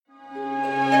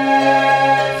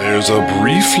There's a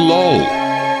brief lull.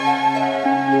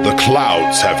 The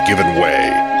clouds have given way,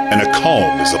 and a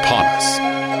calm is upon us.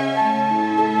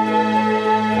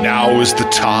 Now is the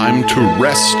time to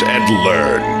rest and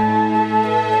learn.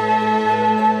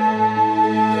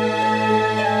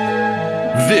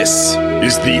 This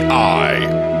is the Eye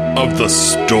of the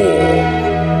Storm.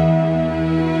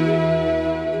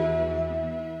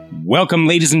 Welcome,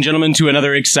 ladies and gentlemen, to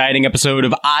another exciting episode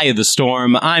of Eye of the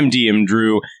Storm. I'm DM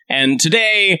Drew, and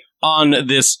today on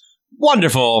this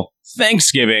wonderful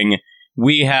Thanksgiving,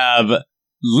 we have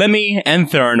Lemmy and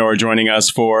Theranor joining us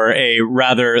for a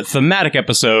rather thematic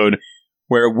episode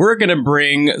where we're going to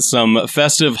bring some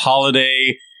festive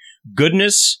holiday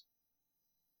goodness?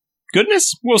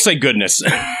 We'll say goodness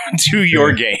to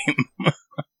your game.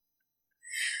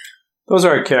 Those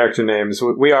are our character names.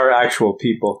 We are actual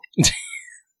people.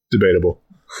 Debatable.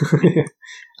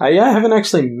 I haven't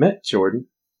actually met Jordan.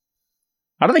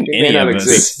 I don't think any of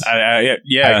us. I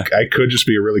could just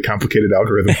be a really complicated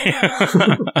algorithm.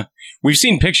 We've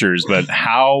seen pictures, but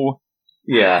how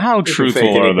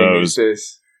truthful are those?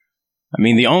 I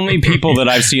mean, the only people that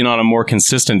I've seen on a more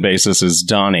consistent basis is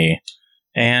Donnie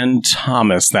and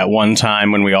Thomas that one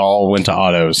time when we all went to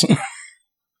Otto's.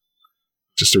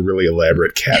 Just a really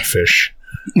elaborate catfish.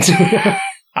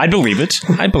 I'd believe it.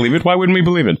 Why wouldn't we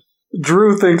believe it?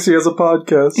 Drew thinks he has a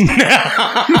podcast.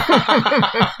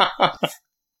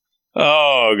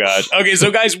 Oh, gosh. Okay,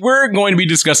 so guys, we're going to be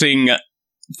discussing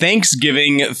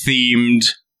Thanksgiving-themed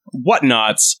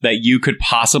whatnots that you could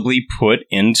possibly put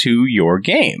into your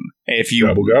game. If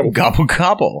you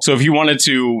gobble. So if you wanted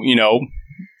to,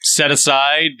 set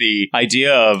aside the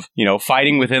idea of,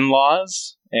 fighting with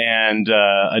in-laws and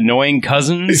annoying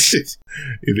cousins.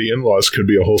 The in-laws could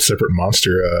be a whole separate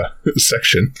monster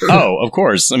section. Oh, of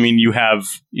course. I mean, you have,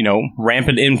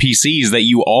 rampant NPCs that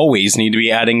you always need to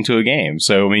be adding to a game.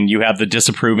 So, I mean, you have the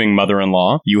disapproving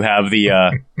mother-in-law. You have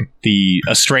the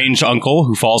estranged uncle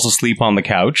who falls asleep on the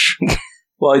couch.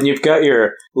 Well, and you've got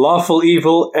your lawful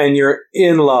evil and your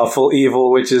in-lawful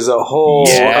evil, which is a whole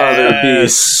other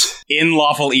beast.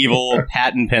 In-lawful evil,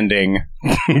 patent pending.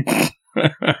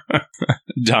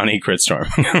 Donnie Critstorm.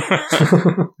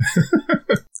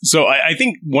 So I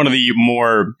think one of the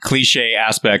more cliche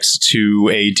aspects to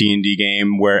a D&D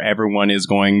game where everyone is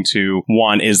going to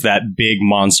want is that big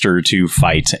monster to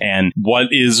fight. And what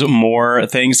is more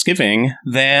Thanksgiving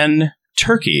than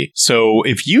turkey? So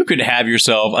if you could have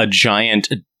yourself a giant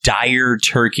dire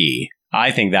turkey,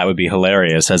 I think that would be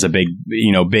hilarious as a big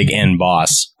end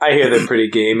boss. I hear they're pretty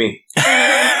gamey.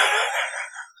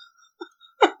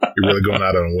 You're really going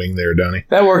out on a wing there, Donnie.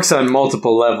 That works on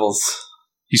multiple levels.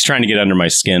 He's trying to get under my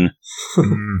skin.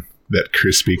 That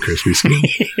crispy skin.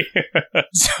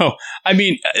 So, I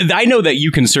mean, I know that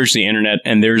you can search the internet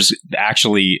and there's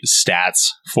actually stats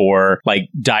for like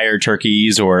dire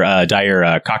turkeys or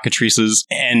dire cockatrices.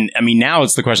 And I mean, now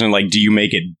it's the question of like, do you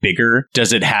make it bigger?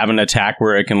 Does it have an attack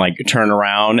where it can like turn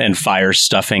around and fire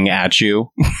stuffing at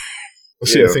you?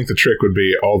 See, I think the trick would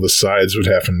be all the sides would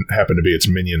happen to be its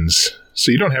minions. So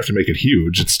you don't have to make it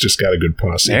huge. It's just got a good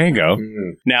posse. There you go.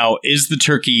 Now, is the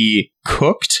turkey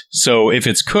cooked? So if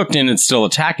it's cooked and it's still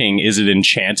attacking, is it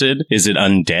enchanted? Is it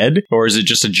undead? Or is it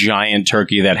just a giant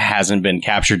turkey that hasn't been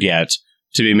captured yet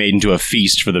to be made into a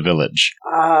feast for the village?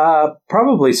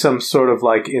 Probably some sort of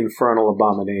like infernal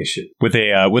abomination with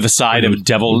a side of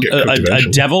deviled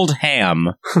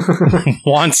ham.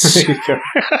 wants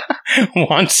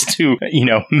to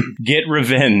get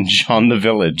revenge on the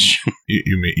village.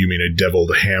 You mean a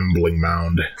deviled hambling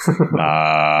mound?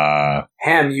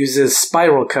 Ham uses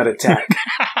spiral cut attack.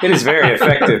 It is very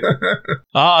effective.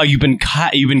 You've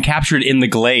been captured in the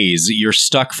glaze. You're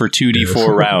stuck for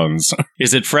 2d4 rounds.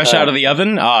 Is it fresh out of the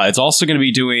oven? It's also going to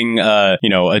be doing a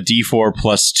d4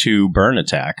 plus 2 burn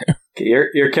attack.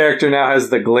 Your character now has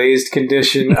the glazed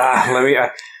condition.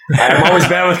 I'm always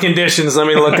bad with conditions. Let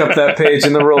me look up that page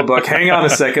in the rule book. Hang on a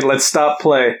second. Let's stop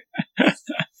play.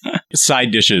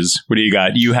 Side dishes. What do you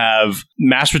got? You have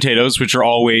mashed potatoes, which are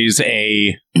always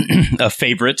a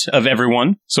favorite of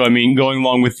everyone. So, I mean, going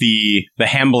along with the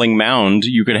hambling mound,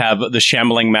 you could have the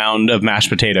shambling mound of mashed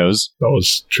potatoes. That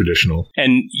was traditional.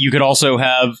 And you could also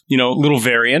have, little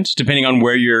variant, depending on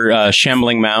where your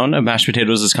shambling mound of mashed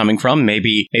potatoes is coming from.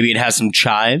 Maybe it has some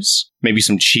chives. Maybe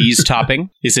some cheese topping.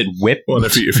 Is it whipped? Well, and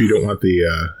if you don't want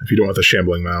the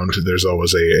shambling mound, there's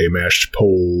always a mashed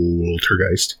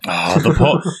poltergeist.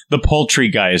 Oh, the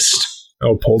poultrygeist.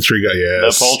 Oh, poultrygeist.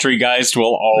 Yes. The poultrygeist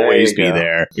will always be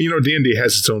there. D&D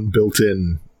has its own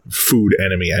built-in food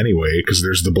enemy anyway, because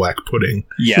there's the black pudding.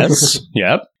 Yes.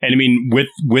 Yep. And I mean,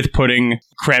 with pudding,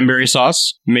 cranberry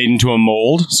sauce made into a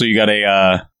mold. So you got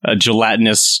a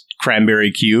gelatinous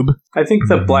cranberry cube. I think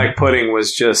the black pudding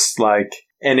was just like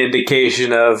an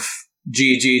indication of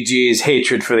GGG's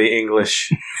hatred for the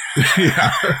English.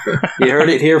 Yeah. You heard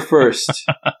it here first.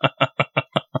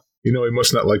 You know, he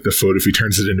must not like the food if he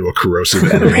turns it into a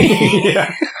corrosive enemy.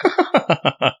 Yeah.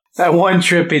 That one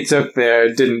trip he took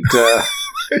there didn't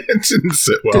It didn't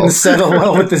sit well. didn't settle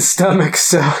well with his stomach,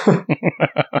 so...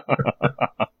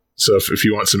 So if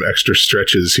you want some extra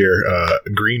stretches here,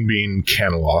 green bean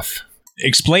canaloth.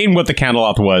 Explain what the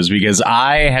canaloth was, because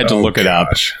I had to look it up.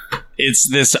 It's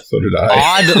this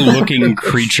odd-looking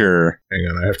creature. Hang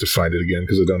on, I have to find it again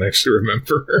because I don't actually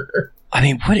remember. I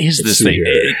mean, what is this thing?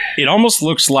 It almost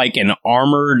looks like an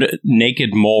armored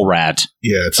naked mole rat.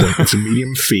 Yeah, it's a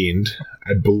medium fiend.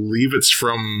 I believe it's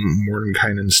from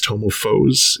Mordenkainen's Tome of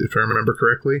Foes, if I remember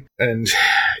correctly. And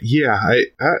yeah, I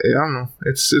don't know.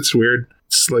 It's weird.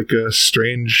 It's like a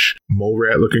strange mole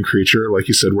rat looking creature, like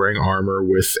you said, wearing armor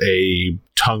with a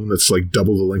tongue that's like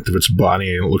double the length of its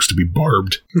body, and it looks to be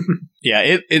barbed.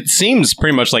 Yeah, it seems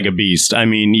pretty much like a beast. I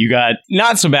mean, you got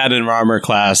not so bad an armor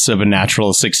class of a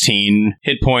natural 16.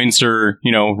 Hit points are,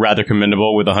 rather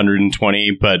commendable with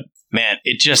 120, but man,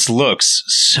 it just looks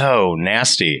so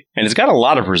nasty. And it's got a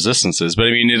lot of resistances, but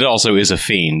I mean, it also is a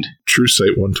fiend. True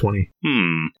Sight 120.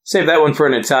 Save that one for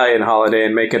an Italian holiday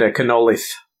and make it a cannolith.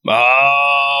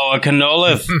 Oh, a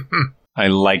cannolith. I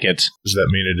like it. Does that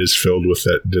mean it is filled with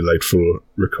that delightful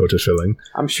ricotta filling?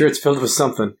 I'm sure it's filled with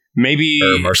something. Maybe...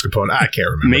 Or mascarpone. I can't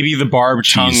remember. Maybe the barb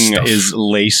tongue is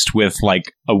laced with,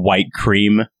 like, a white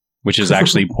cream, which is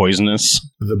actually poisonous.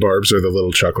 The barbs are the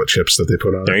little chocolate chips that they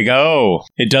put on. There you go.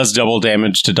 It does double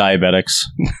damage to diabetics.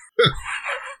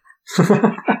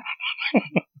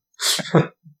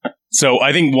 So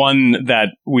I think one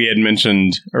that we had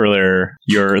mentioned earlier,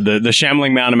 the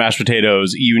Shambling Mound of Mashed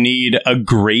Potatoes, you need a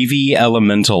gravy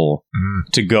elemental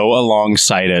to go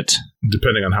alongside it.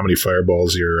 Depending on how many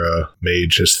fireballs your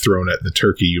mage has thrown at the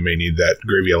turkey, you may need that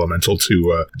gravy elemental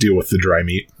to deal with the dry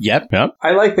meat. Yep.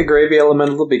 I like the gravy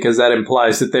elemental because that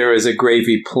implies that there is a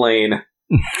gravy plane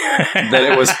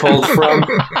that it was pulled from.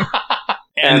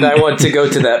 And I want to go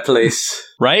to that place.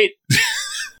 Right?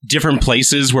 Different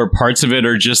places where parts of it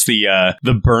are just the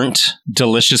burnt,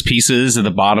 delicious pieces at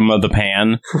the bottom of the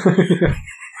pan.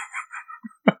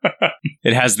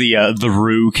 It has the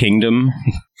Rue Kingdom,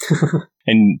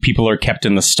 and people are kept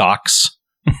in the stocks.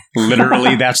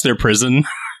 Literally, that's their prison.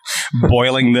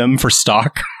 Boiling them for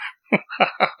stock.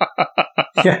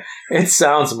 Yeah, it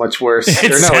sounds much worse.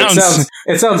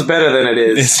 It sounds better than it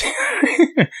is.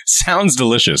 Sounds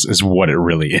delicious is what it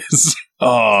really is.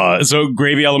 So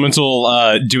Gravy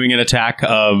Elemental doing an attack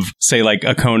of, say, like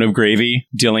a cone of gravy,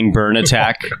 dealing burn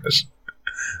attack. Oh, gosh.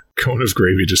 Cone of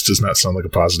gravy just does not sound like a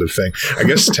positive thing. I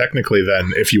guess technically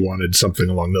then, if you wanted something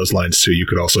along those lines too, you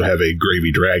could also have a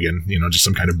gravy dragon, just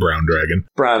some kind of brown dragon.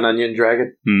 Brown onion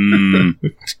dragon.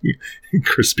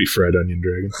 Crispy fried onion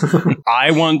dragon.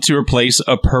 I want to replace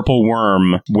a purple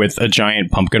worm with a giant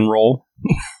pumpkin roll.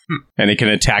 And it can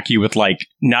attack you with, like,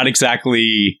 not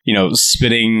exactly,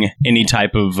 spitting any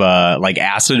type of, like,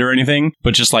 acid or anything,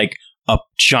 but just, like, a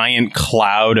giant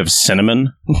cloud of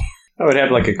cinnamon. I would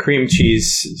have, like, a cream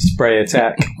cheese spray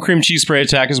attack. Cream cheese spray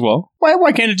attack as well.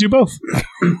 Why can't it do both?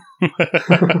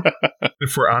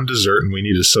 If we're on dessert and we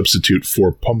need a substitute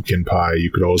for pumpkin pie,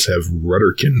 you could always have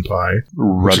Rudderkin pie,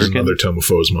 which is another Tome of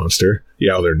Foes monster.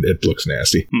 Yeah, it looks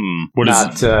nasty.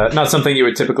 Not something you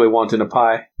would typically want in a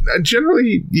pie.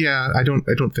 Generally, yeah, I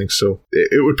don't think so.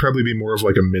 It would probably be more of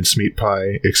like a mincemeat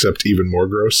pie, except even more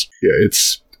gross. Yeah,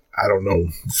 it's, I don't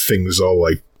know, things all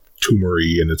like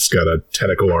tumory, and it's got a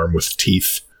tentacle arm with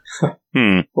teeth.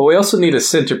 Well, we also need a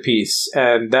centerpiece,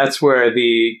 and that's where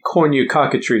the Cornu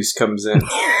cockatrice comes in.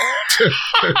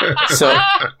 So,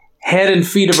 head and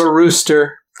feet of a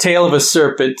rooster, tail of a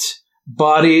serpent,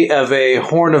 body of a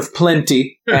horn of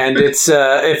plenty, and it's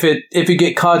if you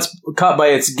get caught by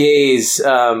its gaze,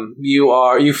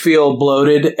 you feel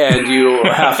bloated, and you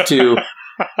have to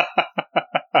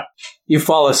you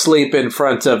fall asleep in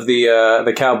front of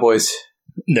the cowboys.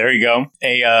 There you go.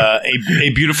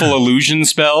 A beautiful illusion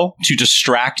spell to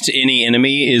distract any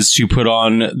enemy is to put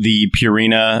on the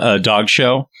Purina dog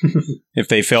show. If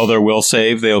they fail their will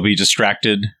save, they'll be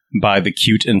distracted by the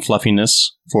cute and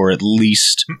fluffiness for at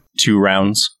least 2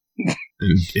 rounds.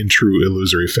 In true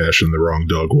illusory fashion, the wrong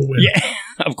dog will win. Yeah,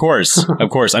 of course. Of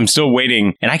course. I'm still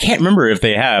waiting. And I can't remember if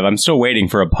they have. I'm still waiting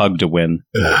for a pug to win.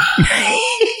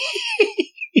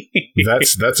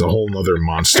 That's a whole nother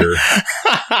monster.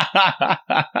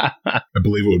 I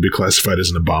believe it would be classified as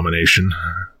an abomination.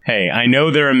 Hey, I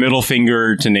know they're a middle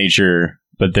finger to nature,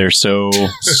 but they're so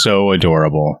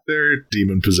adorable. They're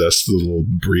demon-possessed little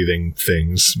breathing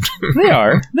things. They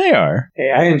are.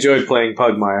 Hey, I enjoyed playing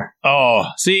Pugmire. Oh,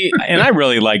 see, and I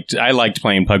liked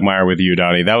playing Pugmire with you,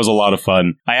 Donnie. That was a lot of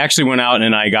fun. I actually went out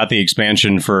and I got the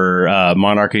expansion for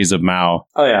Monarchies of Mao.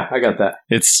 Oh yeah, I got that.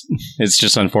 It's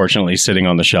just unfortunately sitting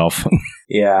on the shelf.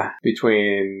 Yeah,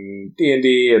 between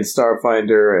D&D and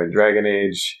Starfinder and Dragon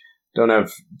Age, don't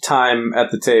have time at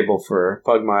the table for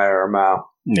Pugmire or Mao.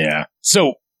 Yeah.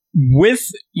 So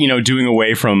with, doing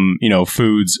away from,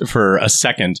 foods for a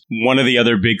second, one of the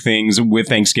other big things with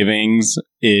Thanksgivings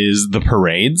is the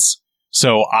parades.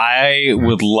 So I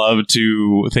would love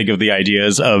to think of the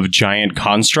ideas of giant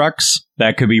constructs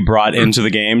that could be brought into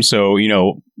the game. So,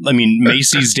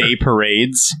 Macy's Day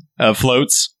parades,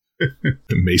 floats.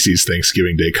 Macy's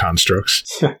Thanksgiving Day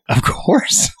constructs. Of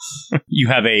course. You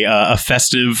have a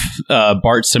festive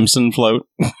Bart Simpson float.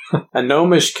 A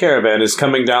gnomish caravan is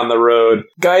coming down the road,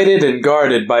 guided and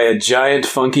guarded by a giant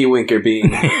funky winker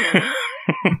bean.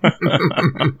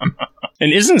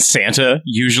 And isn't Santa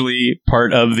usually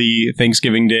part of the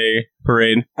Thanksgiving Day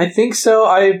parade? I think so.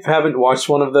 I haven't watched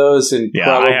one of those in I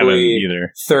haven't probably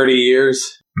either. 30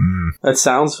 years. That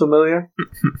sounds familiar.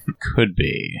 Could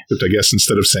be. Except I guess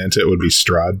instead of Santa, it would be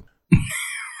Strahd.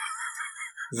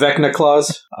 Vecna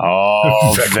Claus.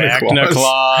 Oh, Vecna Vecna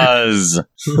Claus.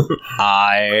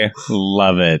 I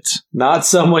love it. Not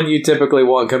someone you typically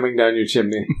want coming down your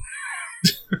chimney.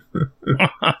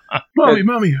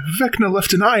 Mommy, Vecna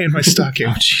left an eye in my stocking.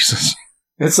 Oh, Jesus.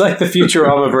 It's like the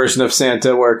Futurama version of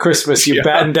Santa, where Christmas you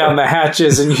batten down the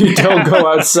hatches and you don't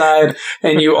go outside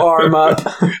and you arm up.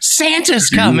 Santa's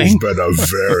coming. You've been a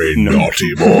very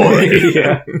naughty boy.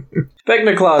 Yeah.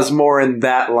 Vecna Claus more in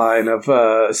that line of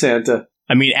Santa.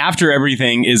 I mean, after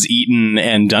everything is eaten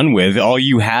and done with, all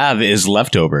you have is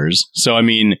leftovers. So, I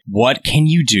mean, what can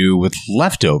you do with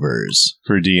leftovers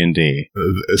for D&D?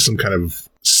 Some kind of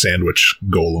sandwich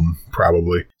golem,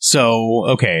 probably. So,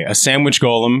 okay, a sandwich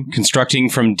golem constructing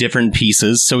from different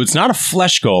pieces. So it's not a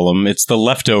flesh golem, it's the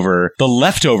leftover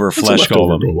flesh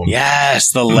golem.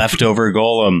 Yes, the leftover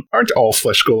golem. Aren't all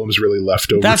flesh golems really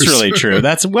leftovers? That's really true.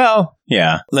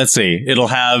 Yeah. Let's see. It'll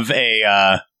have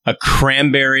a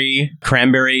cranberry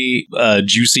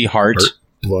juicy heart.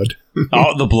 Blood.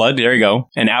 Oh, the blood. There you go.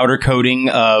 An outer coating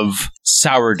of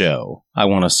sourdough, I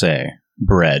want to say.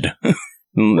 Bread.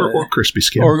 Or crispy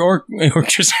skin. Or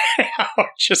just,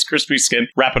 just crispy skin.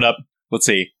 Wrap it up. Let's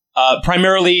see.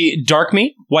 Primarily dark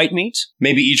meat, white meat.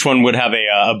 Maybe each one would have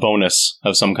a bonus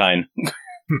of some kind.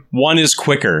 One is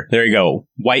quicker. There you go.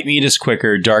 White meat is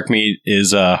quicker. Dark meat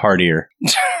is heartier.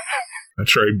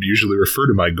 That's where I usually refer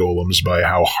to my golems by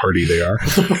how hearty they are.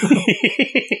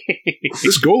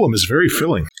 This golem is very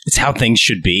filling. It's how things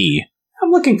should be. I'm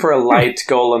looking for a light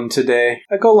golem today.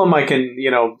 A golem I can,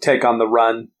 take on the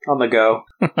run, on the go.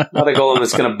 Not a golem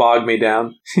that's going to bog me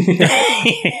down. Get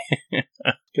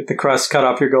the crust cut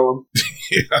off your golem.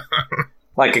 Yeah.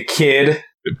 Like a kid.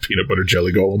 Peanut butter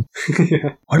jelly golem.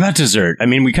 Yeah. What about dessert? I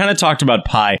mean, we kind of talked about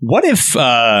pie. What if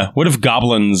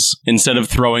goblins, instead of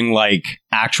throwing like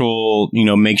actual,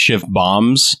 makeshift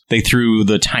bombs, they threw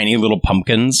the tiny little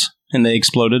pumpkins and they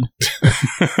exploded?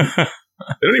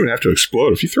 They don't even have to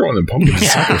explode. If you throw on them pumpkins,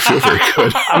 it's not going to feel very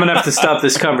good. I'm going to have to stop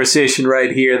this conversation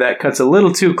right here. That cuts a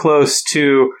little too close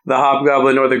to the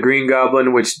Hobgoblin or the Green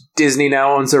Goblin, which Disney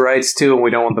now owns the rights to, and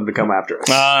we don't want them to come after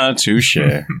us. Touche.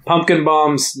 Pumpkin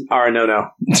bombs are a no-no.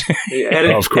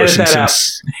 Of course, edit that out.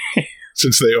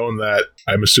 Since they own that,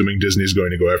 I'm assuming Disney's going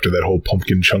to go after that whole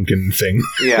pumpkin chunkin' thing.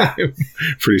 Yeah.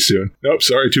 Pretty soon. Nope,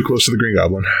 sorry, too close to the Green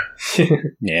Goblin.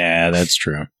 Yeah, that's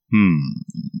true.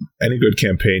 Any good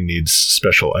campaign needs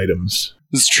special items.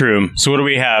 It's true. So what do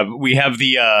we have? We have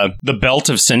the belt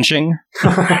of cinching.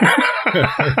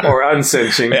 Or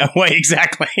uncinching. Yeah, well,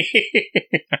 exactly.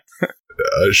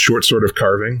 A short sword of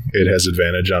carving. It has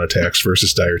advantage on attacks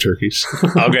versus dire turkeys.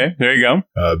 Okay, there you go.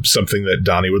 Something that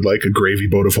Donnie would like, a gravy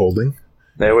boat of holding.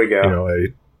 There we go.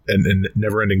 A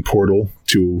never-ending portal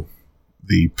to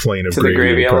the plane of to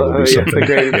gravy. The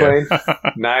gravy plane.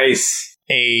 Nice.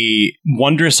 A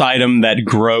wondrous item that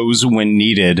grows when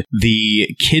needed, the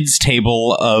kids'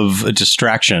 table of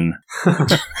distraction.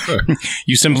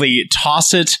 You simply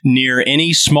toss it near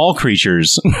any small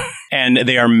creatures, and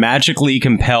they are magically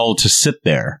compelled to sit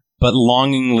there, but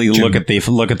longingly look at the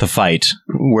fight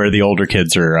where the older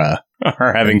kids are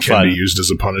having fun. Can be used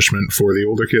as a punishment for the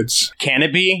older kids. Can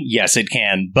it be? Yes, it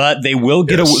can, but they will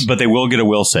get a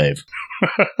will save.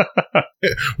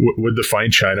 Would the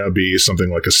fine china be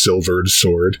something like a silvered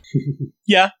sword?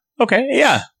 Yeah. Okay,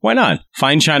 yeah, why not?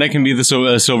 Fine china can be the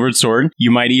silvered sword.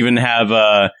 You might even have,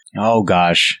 oh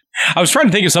gosh. I was trying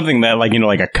to think of something that, like,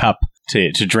 like a cup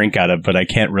to drink out of, but I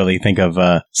can't really think of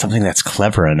something that's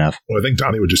clever enough. Well, I think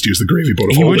Donnie would just use the gravy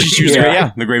boat of He holding. would just use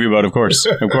the gravy boat, of course.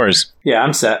 Of course. Yeah,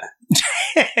 I'm set.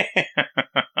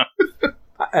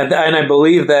 And I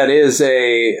believe that is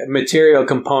a material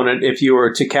component if you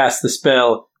were to cast the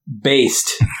spell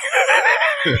based.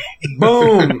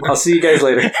 Boom! I'll see you guys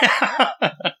later.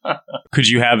 Could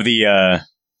you have the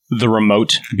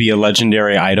remote be a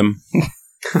legendary item?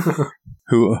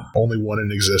 Who only one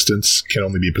in existence, can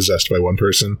only be possessed by one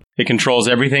person. It controls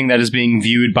everything that is being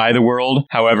viewed by the world.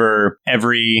 However,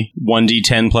 every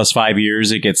 1d10 plus 5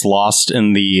 years, it gets lost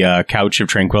in the couch of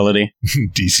tranquility.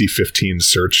 DC 15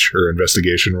 search or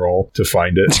investigation roll to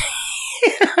find it.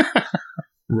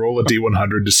 Roll a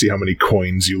D100 to see how many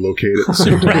coins you locate at the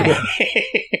same time.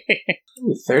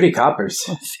 Ooh, 30 coppers.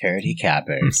 30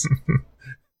 coppers.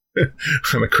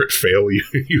 On a crit fail,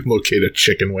 you locate a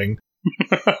chicken wing.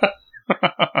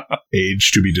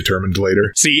 Age to be determined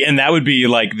later. See, and that would be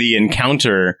like the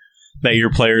encounter that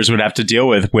your players would have to deal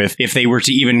with if they were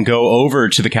to even go over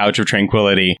to the Couch of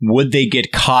Tranquility. Would they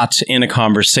get caught in a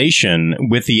conversation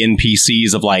with the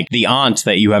NPCs of, like, the aunt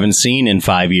that you haven't seen in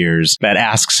 5 years that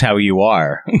asks how you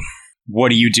are?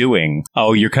 What are you doing?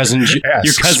 Oh, your cousin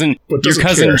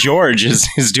George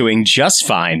is doing just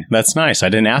fine. That's nice. I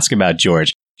didn't ask about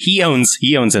George. He owns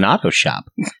an auto shop.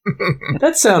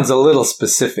 That sounds a little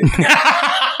specific.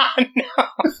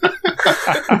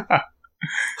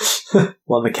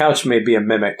 Well, the couch may be a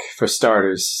mimic for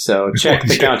starters, so check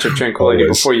the Couch of Tranquility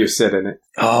before you sit in it.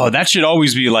 Oh, that should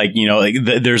always be like,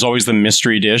 there's always the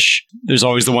mystery dish. There's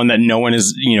always the one that no one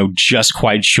is, just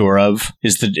quite sure of.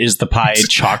 Is the pie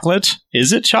chocolate?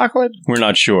 Is it chocolate? We're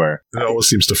not sure. It always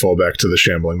seems to fall back to the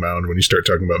shambling mound when you start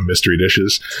talking about mystery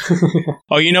dishes.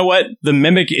 Oh, you know what? The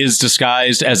mimic is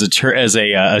disguised as a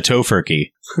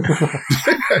tofurkey.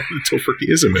 Tofurkey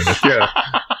is a mimic, yeah.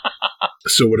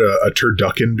 So would a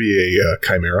turducken be a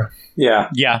chimera? Yeah.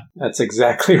 Yeah. That's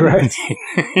exactly right.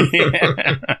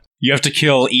 You have to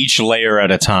kill each layer at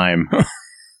a time.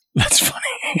 That's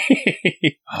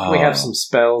funny. We have some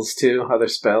spells, too. Other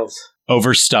spells.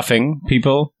 Overstuffing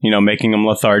people, making them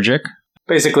lethargic.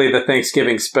 Basically the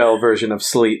Thanksgiving spell version of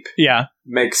sleep. Yeah.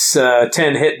 Makes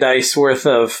 10 hit dice worth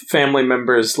of family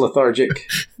members lethargic.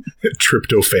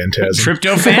 Tryptophantasm.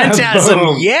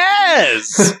 Tryptophantasm,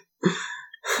 yes!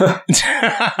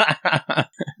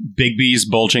 Bigby's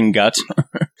bulging gut.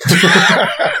 But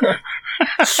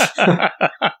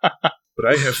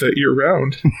I have that year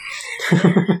round.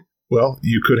 Well,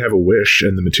 you could have a wish,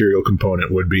 and the material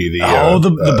component would be the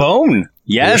bone.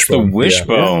 Yes, the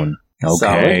wishbone. Yeah. Okay,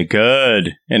 solid.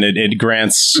 Good. And it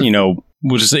grants, we'll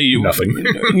just say nothing.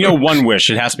 One wish.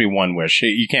 It has to be one wish.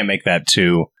 You can't make that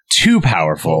too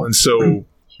powerful. Well, and so,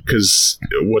 because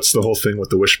what's the whole thing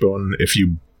with the wishbone?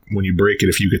 When you break it,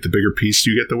 if you get the bigger piece,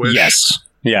 you get the wish? Yes.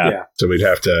 Yeah. So we'd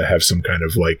have to have some kind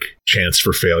of, chance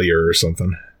for failure or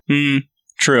something.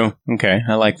 True. Okay,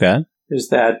 I like that. There's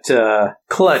that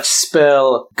clutch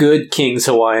spell, Good King's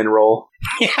Hawaiian Roll.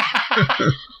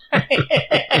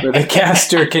 Where the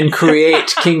caster can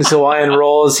create King's Hawaiian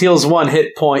Rolls, heals 1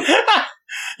 hit point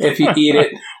if you eat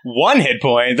it. 1 hit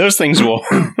point? Those things will...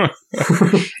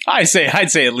 I'd say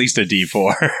at least a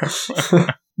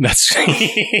D4. That's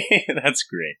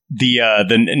great.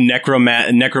 The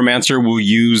necromancer will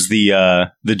use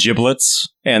the giblets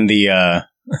and the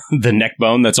neck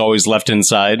bone that's always left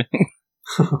inside.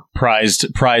 prized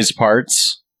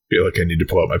parts. I feel like I need to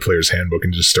pull out my player's handbook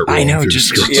and just start rolling through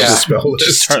the spell list.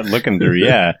 Just start looking through,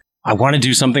 yeah. I want to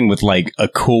do something with a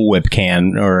Cool Whip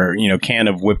can or, can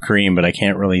of whipped cream, but I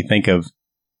can't really think of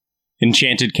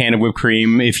enchanted can of whipped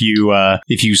cream. If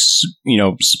you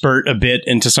spurt a bit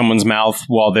into someone's mouth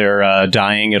while they're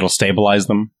dying, it'll stabilize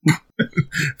them.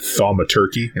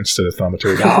 Thaumaturkey instead of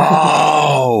thaumaturkey.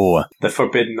 Oh, the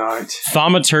forbidden art.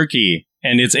 Thaumaturkey.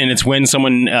 And it's when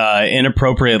someone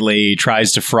inappropriately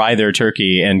tries to fry their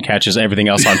turkey and catches everything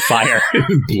else on fire.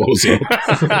 Blows up.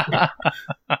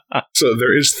 So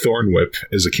there is Thorn Whip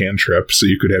as a cantrip, so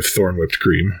you could have Thorn Whipped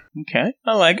Cream. Okay,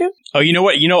 I like it. Oh, you know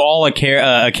what? All a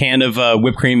can of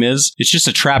whipped cream is? It's just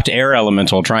a trapped air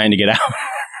elemental trying to get out.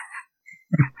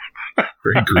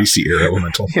 Very greasy air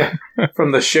elemental. Yeah,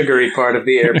 from the sugary part of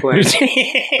the airplane.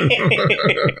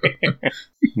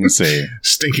 Let's see.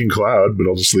 Stinking cloud, but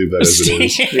I'll just leave that as it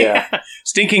is. Yeah.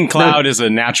 Stinking cloud is a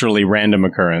naturally random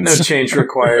occurrence. No change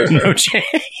required. No change.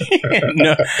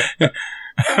 No.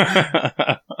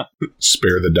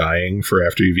 Spare the dying for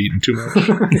after you've eaten too much.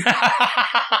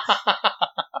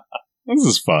 This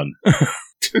is fun.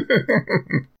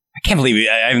 I can't believe it.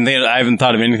 I haven't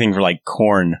thought of anything for like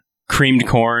corn. Creamed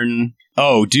corn.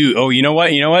 Oh, dude. Oh, you know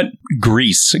what?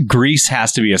 Grease. Grease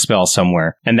has to be a spell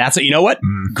somewhere. And that's it. You know what?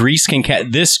 Grease can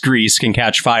this grease can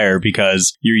catch fire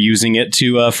because you're using it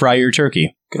to fry your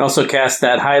turkey. You can also cast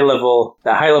that high level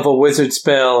wizard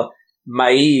spell,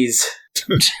 Maize.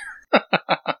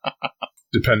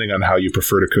 Depending on how you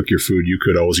prefer to cook your food, you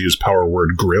could always use power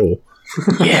word grill.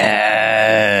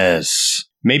 Yes.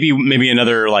 Maybe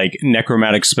another like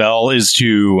necromantic spell is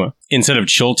to, instead of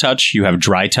chill touch, you have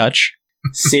dry touch.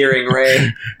 Searing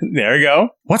ray. There you go.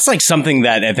 What's like something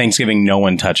that at Thanksgiving no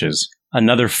one touches?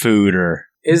 Another food or...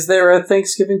 Is there a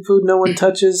Thanksgiving food no one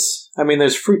touches? I mean,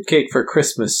 there's fruitcake for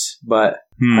Christmas, but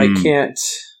I can't think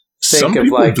Some of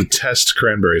people like... detest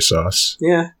cranberry sauce.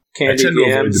 Yeah, candied I tend to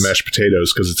avoid yams. the mashed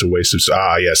potatoes because it's a waste of...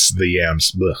 yes, the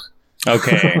yams. Blech.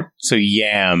 Okay, so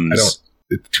yams.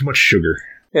 Too much sugar.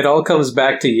 It all comes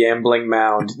back to Yambling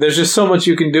Mound. There's just so much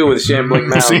you can do with Shambling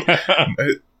Mound. See,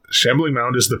 Shambling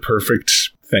Mound is the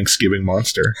perfect Thanksgiving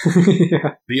monster.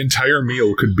 Yeah. The entire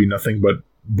meal could be nothing but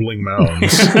bling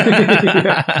mounds.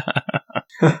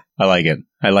 I like it.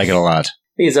 I like it a lot.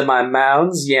 These are my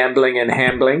mounds, Yambling and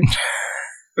Hambling.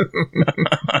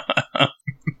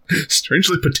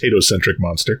 Strangely potato-centric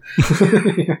monster.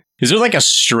 Is there like a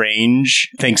strange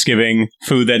Thanksgiving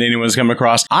food that anyone's come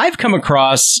across? I've come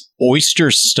across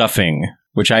oyster stuffing,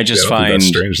 which I just I don't think find that's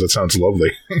strange. That sounds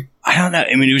lovely. I don't know.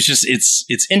 I mean, it was just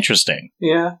it's interesting.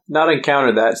 Yeah, not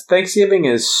encountered that. Thanksgiving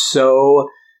is so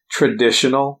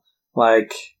traditional.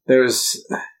 Like,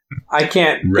 I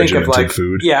can't think of like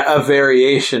food. a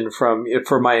variation from it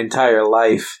for my entire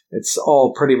life. It's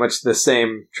all pretty much the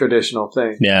same traditional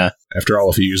thing. Yeah. After all,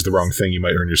 if you use the wrong thing, you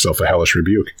might earn yourself a hellish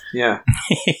rebuke. Yeah.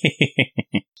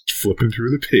 Flipping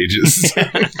through the pages.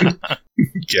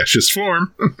 Gaseous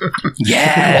form.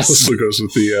 Yes. Also goes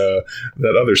with the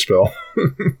that other spell.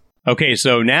 Okay,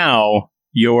 so now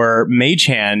your mage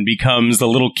hand becomes the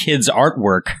little kid's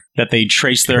artwork that they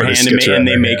trace their hand and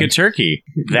they make a turkey.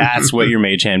 That's what your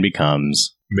mage hand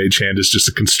becomes. Mage hand is just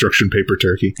a construction paper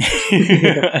turkey.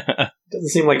 Doesn't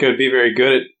seem like it would be very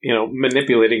good at,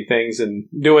 manipulating things and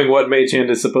doing what Mage Hand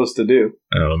is supposed to do.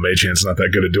 I don't know, Mage Hand's not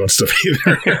that good at doing stuff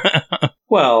either.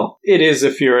 Well, it is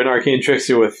if you're an arcane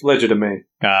trickster with Legerdemain.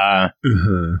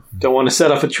 Don't want to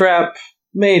set off a trap,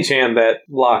 Mage Hand that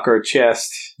lock or chest.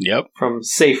 Yep. From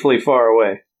safely far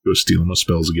away. Go stealing those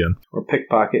spells again. Or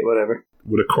pickpocket, whatever.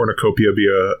 Would a cornucopia be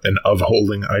an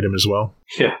of-holding item as well?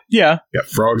 Yeah. Yeah. Got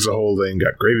frogs of holding,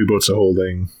 got gravy boats of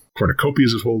holding,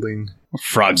 cornucopias of holding.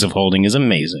 Frogs of holding is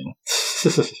amazing.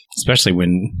 Especially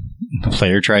when the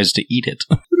player tries to eat it.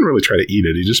 He didn't really try to eat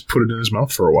it, he just put it in his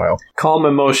mouth for a while. Calm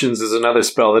Emotions is another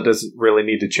spell that doesn't really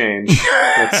need to change.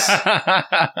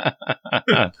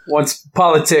 Once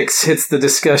politics hits the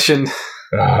discussion...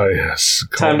 yes.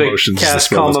 Time to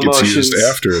cast Calm Emotions. Used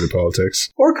after the politics.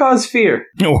 Or cause fear.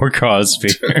 Or cause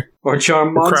fear. Or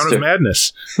charm monster. Or Crown of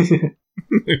Madness.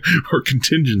 Or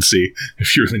contingency,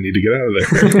 if you really need to get out of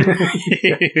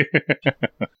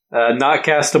there. Not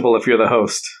castable if you're the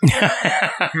host.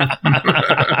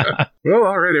 Well,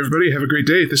 all right, everybody. Have a great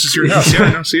day. This is your house. Yeah,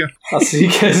 no, see ya. I'll see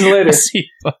you guys later.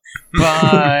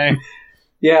 Bye.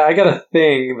 Yeah, I got a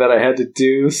thing that I had to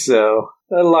do, so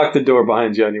I locked the door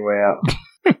behind you on your way out.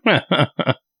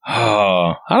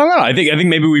 Oh, I don't know. I think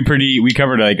maybe we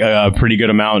covered like a pretty good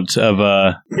amount of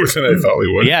more than I thought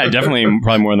we would. Yeah, definitely,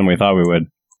 probably more than we thought we would.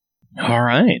 All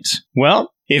right.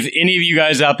 Well, if any of you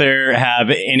guys out there have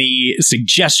any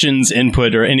suggestions,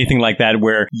 input, or anything like that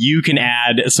where you can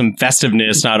add some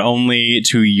festiveness not only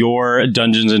to your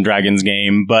Dungeons and Dragons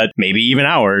game, but maybe even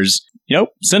ours,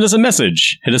 send us a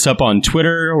message. Hit us up on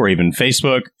Twitter or even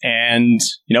Facebook. And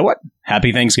you know what?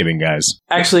 Happy Thanksgiving, guys.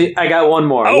 Actually, I got one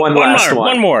more. One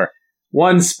more.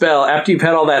 One spell. After you've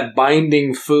had all that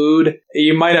binding food,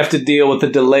 you might have to deal with the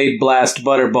delayed blast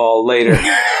butterball later.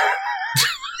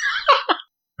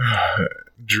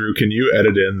 Drew, can you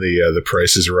edit in the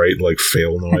Price is Right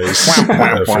fail noise for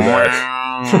that?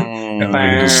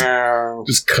 And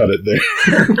just cut it there.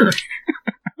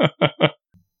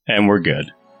 And we're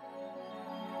good.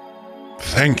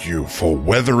 Thank you for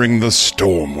weathering the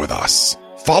storm with us.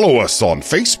 Follow us on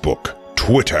Facebook,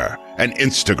 Twitter, and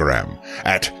Instagram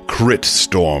at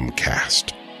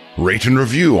CritStormcast. Rate and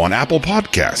review on Apple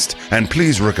Podcast, and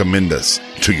please recommend us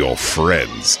to your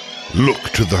friends. Look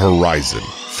to the horizon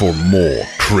for more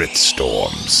Crit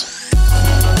Storms.